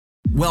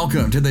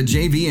Welcome to the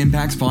JV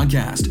Impacts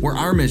Podcast, where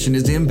our mission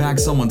is to impact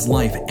someone's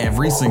life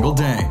every single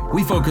day.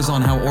 We focus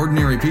on how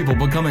ordinary people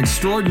become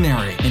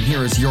extraordinary. And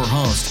here is your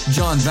host,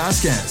 John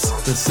Vasquez,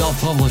 the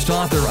self-published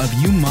author of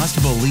You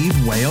Must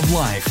Believe Way of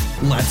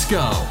Life. Let's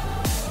go.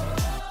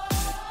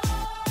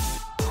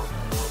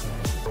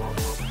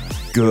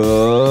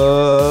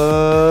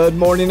 Good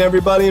morning,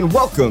 everybody, and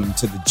welcome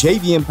to the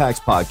JV Impacts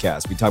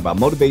Podcast. We talk about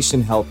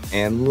motivation, health,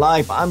 and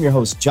life. I'm your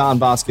host, John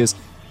Vasquez.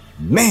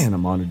 Man,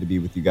 I'm honored to be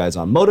with you guys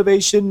on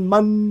Motivation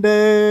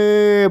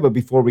Monday. But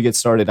before we get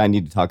started, I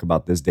need to talk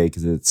about this day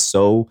because it's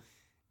so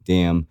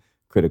damn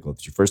critical. If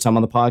it's your first time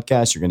on the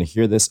podcast, you're going to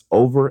hear this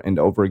over and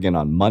over again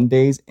on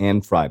Mondays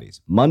and Fridays.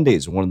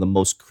 Mondays are one of the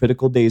most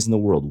critical days in the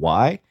world.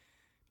 Why?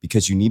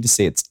 Because you need to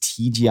say it's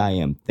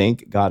TGIM.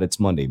 Thank God it's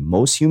Monday.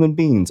 Most human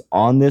beings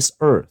on this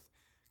earth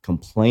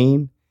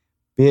complain,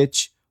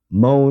 bitch,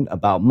 moan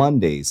about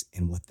Mondays.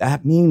 And what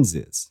that means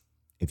is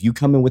if you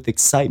come in with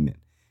excitement,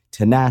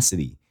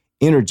 tenacity,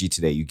 energy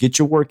today, you get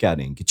your workout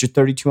in, get your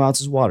 32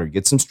 ounces of water,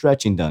 get some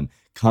stretching done,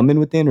 come in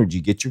with energy,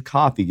 get your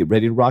coffee, get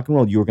ready to rock and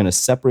roll. You're going to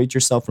separate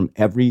yourself from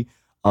every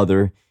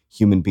other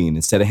human being.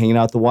 Instead of hanging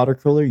out at the water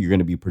cooler, you're going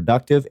to be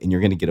productive and you're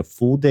going to get a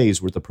full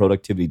day's worth of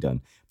productivity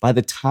done. By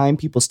the time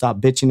people stop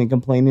bitching and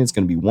complaining, it's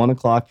going to be 1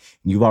 o'clock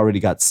and you've already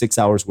got 6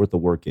 hours worth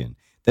of work in.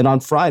 Then on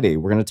Friday,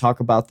 we're going to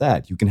talk about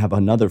that. You can have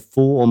another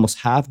full, almost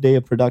half day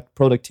of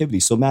productivity.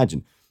 So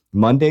imagine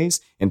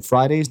Mondays and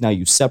Fridays, now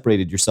you've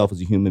separated yourself as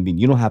a human being.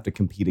 You don't have to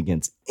compete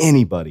against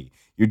anybody.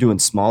 You're doing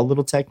small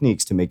little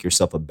techniques to make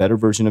yourself a better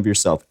version of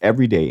yourself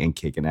every day and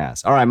kicking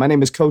ass. All right, my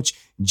name is Coach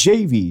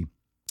JV.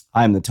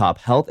 I am the top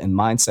health and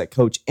mindset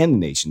coach in the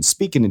nation,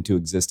 speaking into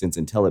existence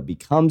until it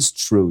becomes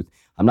truth.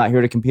 I'm not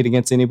here to compete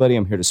against anybody.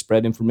 I'm here to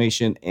spread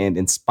information and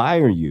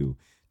inspire you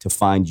to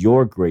find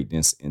your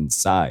greatness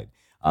inside.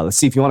 Let's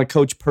see, if you want to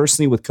coach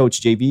personally with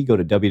Coach JV, go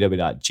to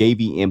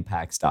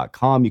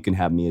www.jvimpacts.com. You can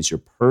have me as your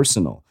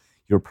personal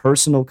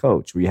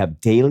coach where you have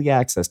daily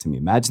access to me.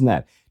 Imagine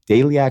that,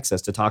 daily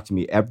access to talk to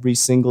me every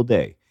single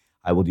day.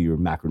 I will do your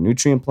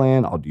macronutrient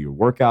plan. I'll do your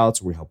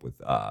workouts. We help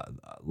with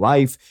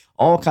life,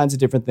 all kinds of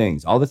different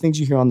things. All the things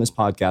you hear on this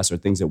podcast are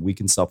things that we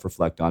can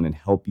self-reflect on and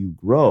help you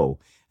grow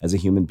as a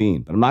human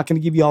being. But I'm not going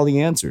to give you all the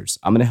answers.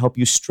 I'm going to help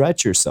you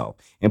stretch yourself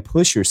and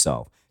push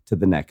yourself to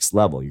the next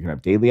level. You're going to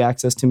have daily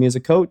access to me as a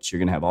coach. You're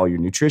going to have all your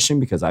nutrition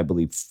because I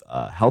believe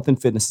health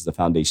and fitness is the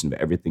foundation of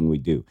everything we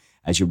do.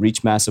 As you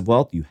reach massive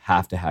wealth, you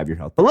have to have your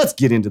health. But let's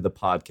get into the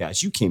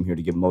podcast. You came here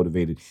to get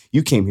motivated.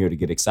 You came here to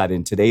get excited.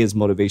 And today is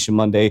Motivation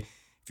Monday.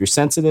 If you're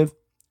sensitive,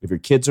 if your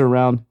kids are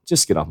around,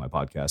 just get off my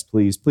podcast.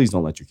 Please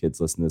don't let your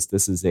kids listen to this.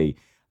 This is a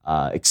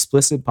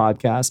explicit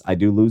podcast. I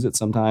do lose it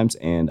sometimes,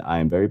 and I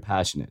am very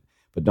passionate.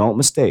 But don't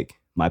mistake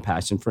my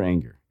passion for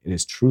anger. It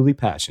is truly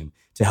passion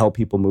to help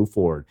people move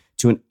forward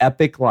to an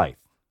epic life.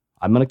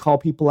 I'm going to call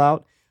people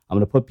out. I'm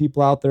going to put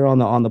people out there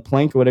on the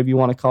plank or whatever you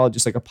want to call it,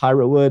 just like a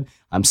pirate would.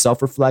 I'm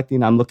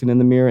self-reflecting. I'm looking in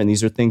the mirror, and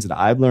these are things that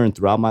I've learned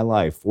throughout my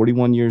life.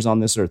 42 years on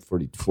this earth,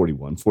 and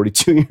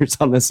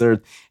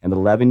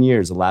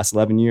the last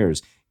 11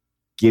 years,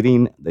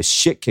 getting the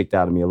shit kicked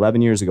out of me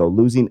 11 years ago,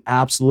 losing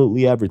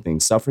absolutely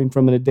everything, suffering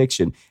from an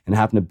addiction, and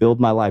having to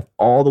build my life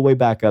all the way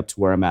back up to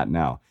where I'm at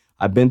now.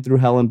 I've been through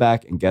hell and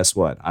back, and guess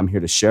what? I'm here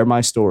to share my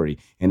story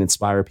and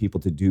inspire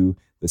people to do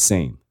the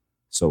same.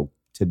 So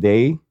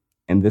today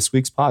and this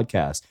week's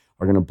podcast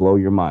are going to blow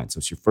your mind. So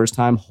it's your first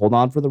time, hold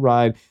on for the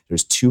ride.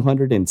 There's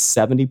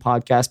 270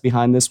 podcasts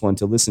behind this one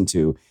to listen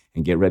to,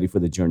 and get ready for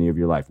the journey of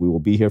your life. We will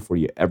be here for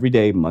you every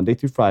day, Monday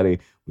through Friday.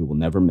 We will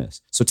never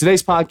miss. So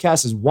today's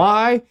podcast is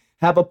why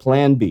have a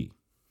plan B?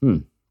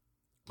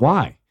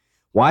 Why?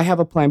 Why have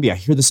a plan B? I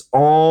hear this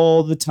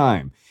all the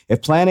time.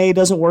 If plan A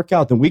doesn't work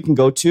out, then we can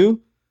go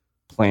to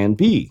plan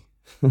B.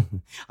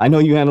 I know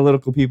you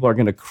analytical people are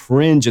going to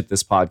cringe at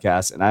this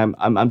podcast, and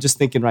I'm just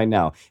thinking right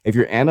now, if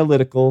you're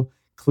analytical,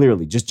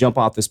 clearly just jump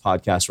off this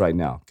podcast right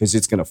now because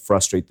it's going to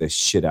frustrate the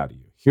shit out of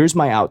you. Here's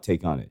my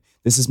outtake on it.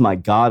 This is my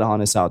God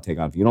honest outtake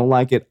on it. If you don't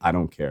like it, I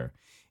don't care.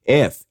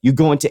 If you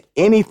go into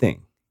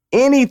anything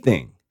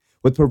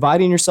with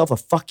providing yourself a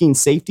fucking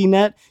safety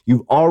net,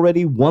 you've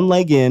already one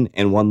leg in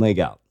and one leg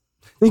out.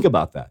 Think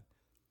about that.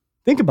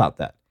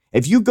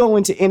 If you go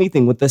into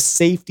anything with a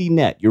safety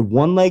net, you're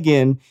one leg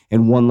in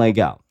and one leg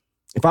out.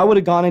 If I would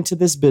have gone into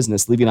this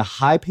business, leaving a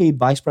high-paid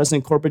vice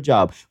president corporate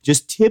job,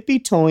 just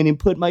tippy-toeing and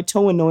putting my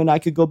toe in knowing I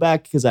could go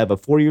back because I have a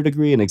 4-year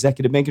degree in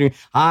executive banking,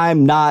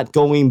 I'm not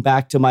going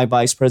back to my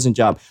vice president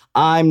job.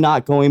 I'm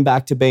not going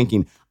back to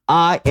banking.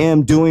 I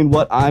am doing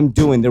what I'm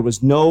doing. There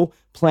was no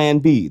plan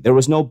B. There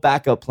was no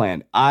backup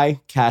plan.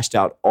 I cashed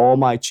out all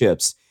my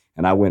chips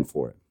and I went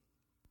for it.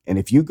 And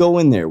if you go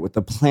in there with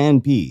the plan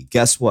B,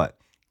 guess what?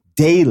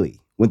 Daily,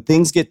 when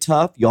things get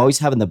tough, you always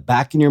have in the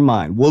back in your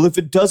mind, well, if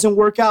it doesn't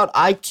work out,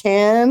 I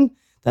can.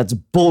 That's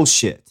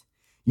bullshit.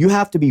 You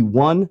have to be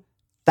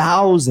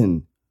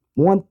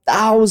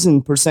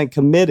 1,000%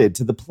 committed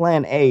to the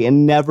plan A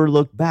and never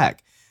look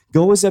back.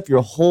 Go as if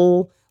your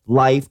whole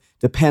life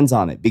depends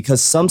on it,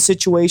 because some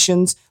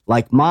situations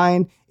like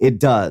mine, it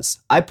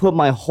does. I put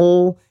my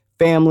whole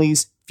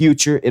family's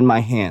future in my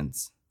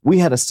hands. We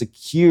had a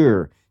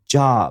secure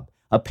job,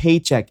 a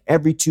paycheck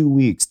every 2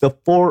 weeks, the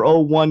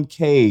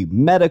 401k,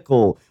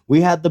 medical.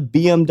 We had the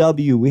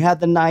BMW. We had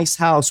the nice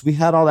house. We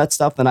had all that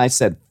stuff. And I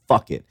said,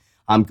 fuck it.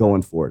 I'm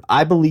going for it.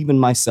 I believe in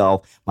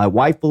myself. My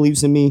wife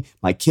believes in me.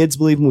 My kids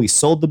believe in me. We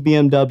sold the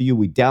BMW.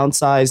 We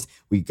downsized.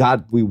 We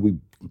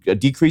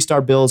decreased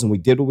our bills, and we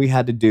did what we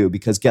had to do,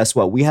 because guess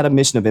what? We had a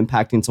mission of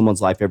impacting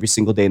someone's life every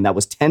single day, and that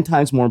was 10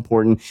 times more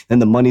important than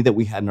the money that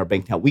we had in our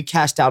bank account. We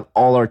cashed out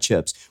all our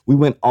chips. We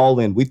went all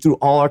in. We threw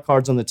all our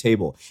cards on the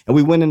table, and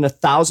we went in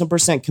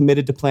 1,000%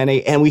 committed to Plan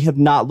A, and we have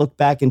not looked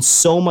back, and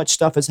so much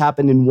stuff has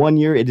happened in 1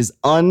 year. It is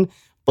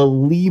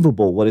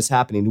unbelievable what is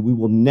happening, and we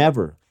will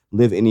never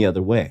live any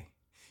other way.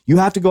 You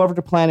have to go over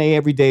to Plan A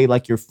every day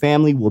like your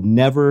family will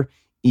never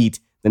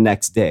eat the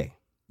next day.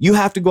 You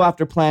have to go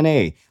after Plan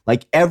A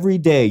like every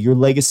day your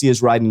legacy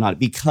is riding on it,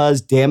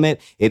 because, damn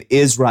it, it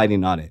is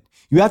riding on it.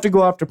 You have to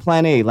go after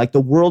Plan A like the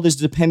world is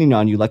depending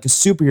on you like a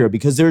superhero,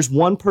 because there's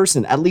one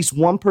person, at least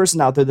one person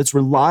out there that's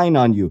relying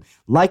on you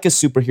like a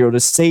superhero to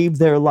save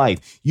their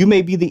life. You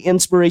may be the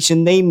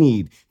inspiration they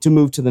need to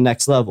move to the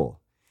next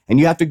level. And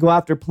you have to go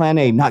after Plan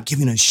A, not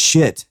giving a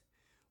shit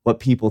what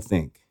people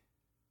think.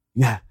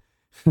 Yeah.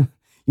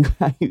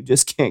 You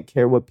just can't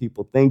care what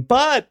people think.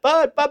 But.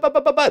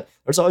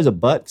 There's always a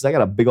but, because I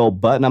got a big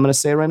old but, and I'm going to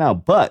say it right now.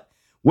 But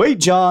wait,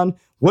 John,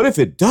 what if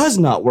it does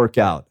not work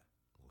out?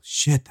 Well,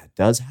 shit, that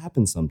does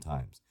happen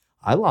sometimes.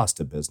 I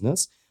lost a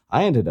business.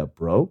 I ended up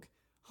broke.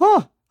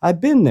 I've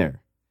been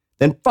there.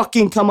 Then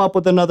fucking come up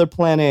with another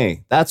Plan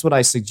A. That's what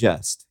I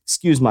suggest.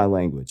 Excuse my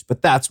language,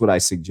 but that's what I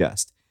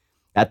suggest.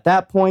 At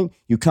that point,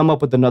 you come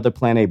up with another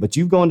Plan A, but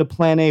you go into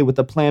Plan A with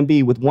a Plan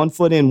B with 1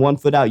 foot in, 1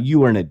 foot out.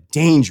 You are in a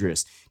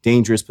dangerous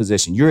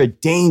position. You're a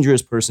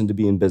dangerous person to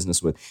be in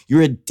business with.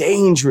 You're a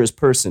dangerous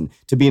person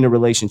to be in a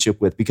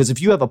relationship with, because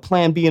if you have a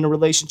Plan B in a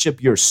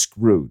relationship, you're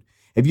screwed.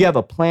 If you have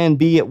a Plan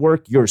B at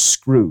work, you're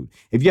screwed.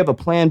 If you have a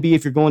Plan B,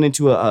 if you're going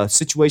into a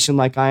situation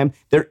like I am,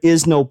 there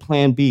is no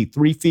Plan B.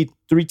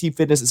 3T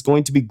Fitness is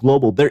going to be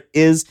global. There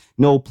is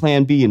no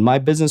Plan B. And my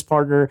business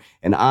partner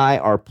and I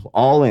are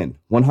all in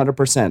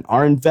 100%.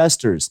 Our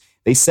investors,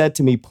 they said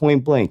to me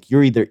point blank,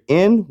 you're either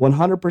in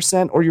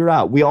 100% or you're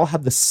out. We all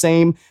have the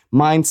same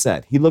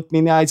mindset. He looked me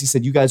in the eyes. He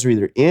said, you guys are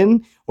either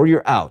in or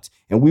you're out.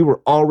 And we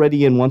were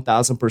already in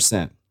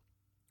 1,000%.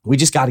 We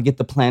just got to get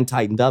the plan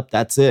tightened up.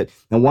 That's it.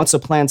 And once the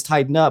plan's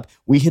tightened up,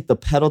 we hit the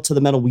pedal to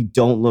the metal. We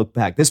don't look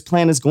back. This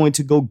plan is going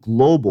to go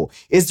global.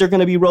 Is there going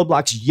to be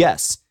roadblocks?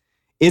 Yes.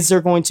 Is there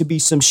going to be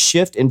some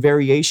shift and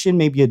variation,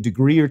 maybe a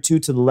degree or two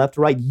to the left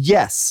or right?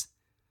 Yes.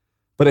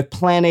 But if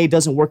Plan A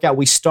doesn't work out,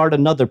 we start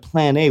another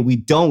Plan A. We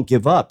don't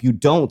give up. You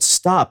don't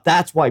stop.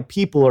 That's why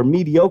people are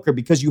mediocre,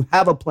 because you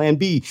have a Plan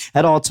B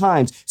at all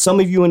times. Some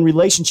of you in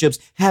relationships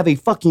have a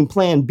fucking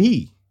Plan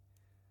B.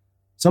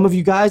 Some of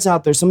you guys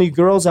out there, some of you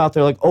girls out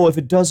there, like, oh, if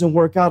it doesn't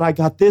work out, I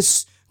got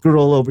this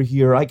girl over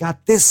here. I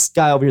got this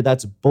guy over here.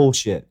 That's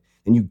bullshit.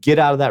 And you get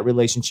out of that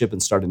relationship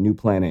and start a new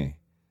Plan A.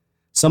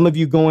 Some of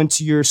you go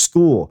into your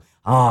school.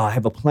 I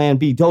have a Plan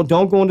B. Don't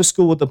go into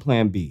school with a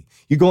Plan B.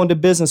 You go into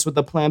business with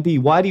a Plan B.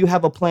 Why do you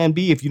have a Plan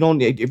B if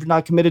you're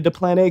not committed to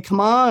Plan A? Come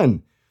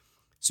on.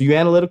 So you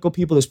analytical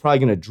people, that's probably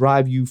going to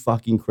drive you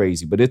fucking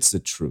crazy, but it's the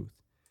truth.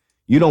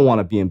 You don't want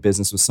to be in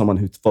business with someone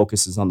who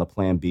focuses on the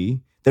Plan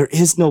B. There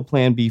is no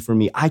Plan B for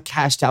me. I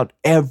cashed out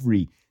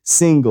every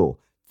single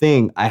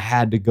thing I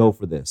had to go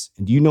for this.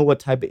 And do you know what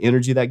type of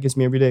energy that gives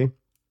me every day?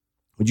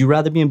 Would you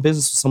rather be in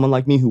business with someone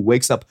like me who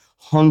wakes up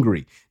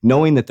hungry,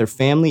 knowing that their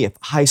family, if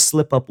I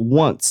slip up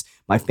once,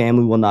 my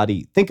family will not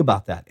eat? Think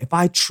about that. If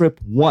I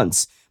trip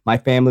once, my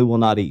family will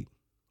not eat.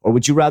 Or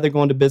would you rather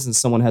go into business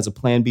with someone who has a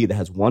Plan B that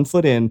has 1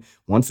 foot in,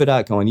 1 foot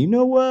out, going, you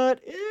know what?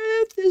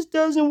 If this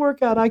doesn't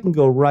work out, I can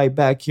go right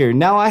back here.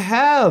 Now I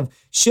have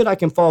shit I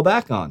can fall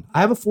back on. I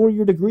have a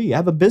 4-year degree. I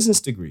have a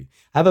business degree.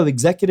 I have an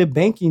executive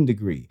banking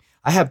degree.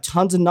 I have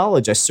tons of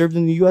knowledge. I served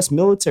in the U.S.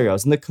 military. I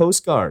was in the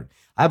Coast Guard.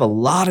 I have a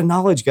lot of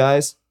knowledge,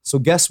 guys. So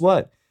guess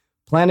what?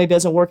 Plan A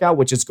doesn't work out,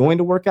 which it's going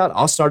to work out.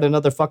 I'll start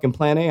another fucking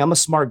Plan A. I'm a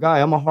smart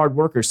guy. I'm a hard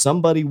worker.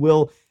 Somebody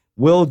will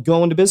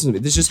go into business.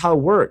 This is just how it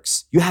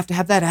works. You have to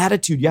have that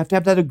attitude. You have to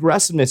have that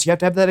aggressiveness. You have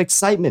to have that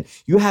excitement.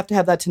 You have to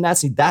have that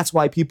tenacity. That's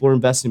why people are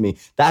investing in me.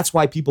 That's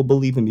why people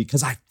believe in me,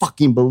 because I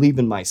fucking believe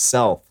in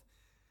myself.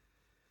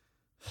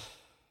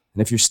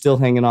 And if you're still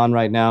hanging on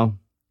right now,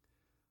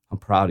 I'm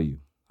proud of you.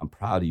 I'm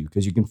proud of you,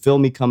 because you can feel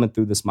me coming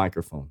through this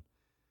microphone.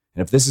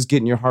 And if this is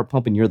getting your heart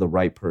pumping, you're the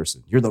right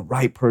person. You're the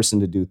right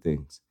person to do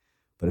things.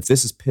 But if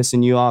this is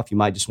pissing you off, you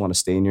might just want to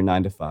stay in your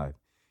 9 to 5.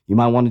 You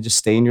might want to just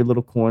stay in your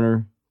little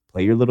corner,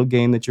 play your little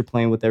game that you're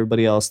playing with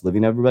everybody else,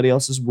 living everybody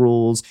else's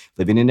rules,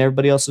 living in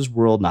everybody else's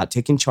world, not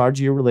taking charge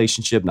of your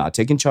relationship, not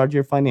taking charge of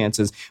your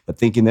finances, but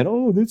thinking that,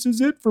 oh, this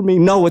is it for me.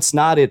 No, it's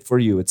not it for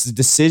you. It's a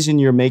decision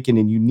you're making,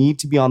 and you need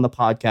to be on the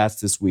podcast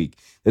this week.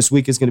 This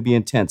week is going to be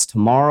intense.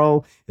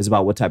 Tomorrow is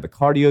about what type of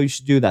cardio you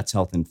should do. That's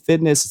health and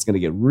fitness. It's going to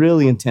get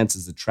really intense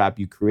as the trap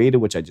you created,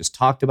 which I just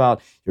talked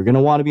about. You're going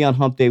to want to be on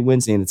Hump Day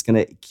Wednesday, and it's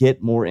going to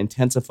get more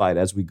intensified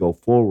as we go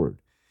forward.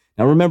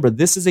 Now, remember,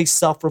 this is a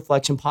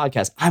self-reflection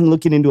podcast. I'm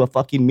looking into a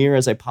fucking mirror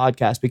as I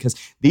podcast because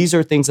these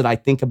are things that I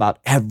think about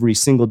every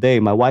single day.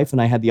 My wife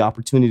and I had the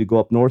opportunity to go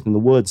up north in the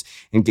woods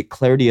and get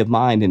clarity of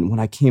mind. And when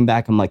I came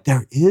back, I'm like,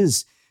 there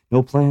is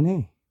no plan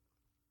A.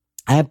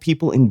 I have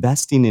people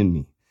investing in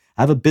me.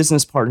 I have a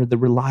business partner that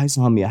relies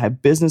on me. I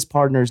have business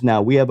partners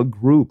now. We have a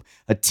group,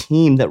 a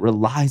team that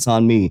relies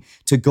on me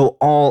to go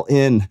all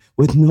in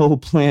with no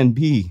plan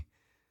B.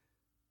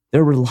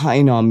 They're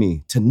relying on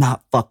me to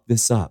not fuck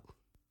this up.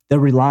 They're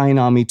relying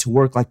on me to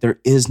work like there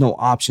is no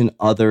option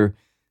other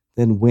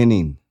than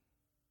winning.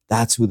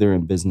 That's who they're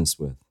in business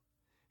with.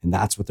 And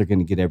that's what they're going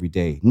to get every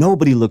day.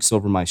 Nobody looks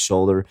over my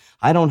shoulder.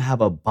 I don't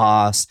have a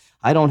boss.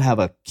 I don't have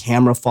a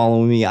camera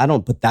following me.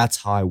 But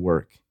that's how I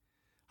work.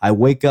 I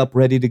wake up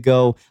ready to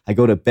go. I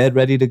go to bed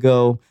ready to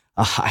go.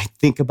 I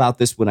think about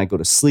this when I go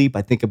to sleep.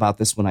 I think about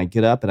this when I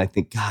get up, and I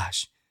think,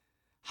 gosh,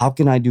 how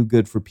can I do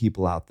good for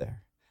people out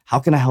there? How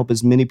can I help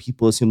as many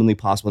people as humanly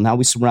possible? Now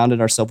we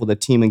surrounded ourselves with a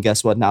team, and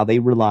guess what? Now they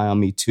rely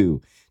on me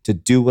too to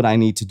do what I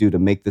need to do to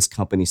make this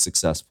company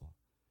successful.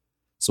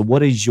 So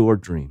what is your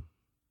dream?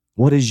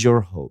 What is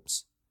your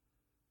hopes?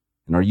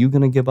 And are you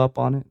going to give up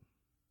on it?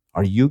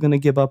 Are you going to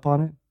give up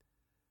on it?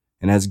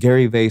 And as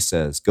Gary Vee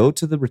says, go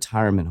to the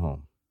retirement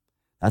home.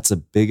 That's the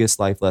biggest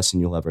life lesson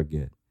you'll ever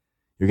get.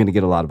 You're going to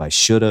get a lot of I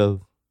should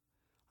have,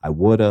 I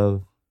would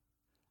have,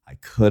 I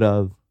could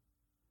have.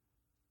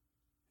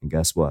 And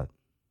guess what?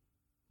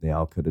 They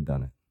all could have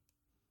done it.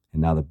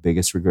 And now the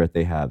biggest regret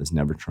they have is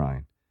never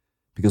trying.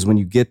 Because when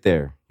you get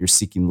there, you're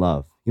seeking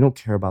love. You don't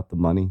care about the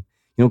money.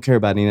 You don't care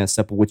about any of that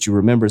stuff. But what you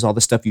remember is all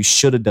the stuff you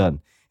should have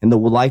done and the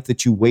life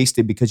that you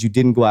wasted because you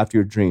didn't go after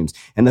your dreams.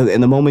 And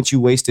the moment you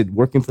wasted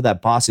working for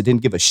that boss that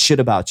didn't give a shit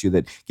about you,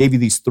 that gave you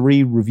these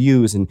 3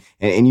 reviews and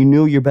you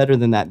knew you're better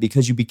than that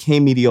because you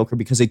became mediocre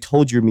because they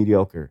told you're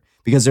mediocre,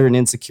 because they're an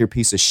insecure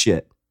piece of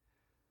shit.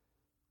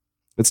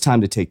 It's time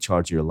to take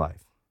charge of your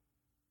life.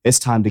 It's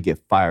time to get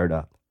fired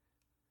up.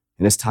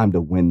 And it's time to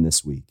win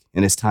this week.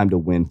 And it's time to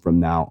win from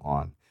now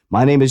on.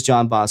 My name is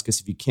John Vasquez.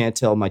 If you can't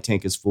tell my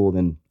tank is full,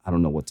 then I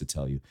don't know what to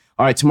tell you.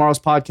 All right, tomorrow's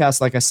podcast,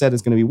 like I said,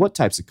 is going to be what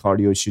types of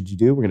cardio should you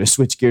do? We're going to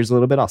switch gears a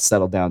little bit. I'll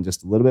settle down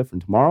just a little bit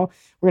from tomorrow.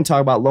 We're going to talk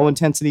about low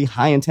intensity,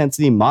 high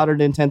intensity, moderate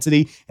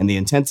intensity, and the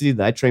intensity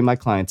that I train my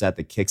clients at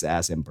that kicks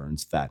ass and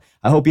burns fat.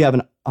 I hope you have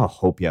an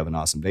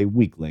awesome day.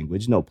 Weak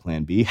language, no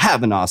plan B.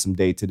 Have an awesome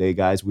day today,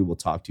 guys. We will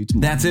talk to you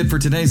tomorrow. That's it for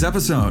today's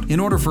episode.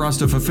 In order for us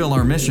to fulfill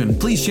our mission,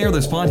 please share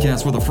this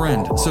podcast with a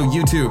friend so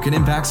you too can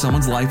impact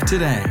someone's life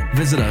today.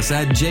 Visit us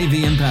at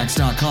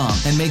jvimpacts.com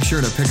and make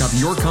sure to pick up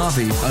your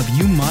copy of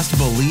You Must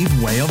Believe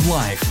Way of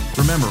Life.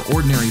 Remember,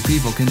 ordinary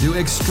people can do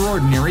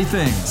extraordinary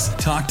things.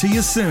 Talk to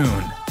you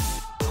soon.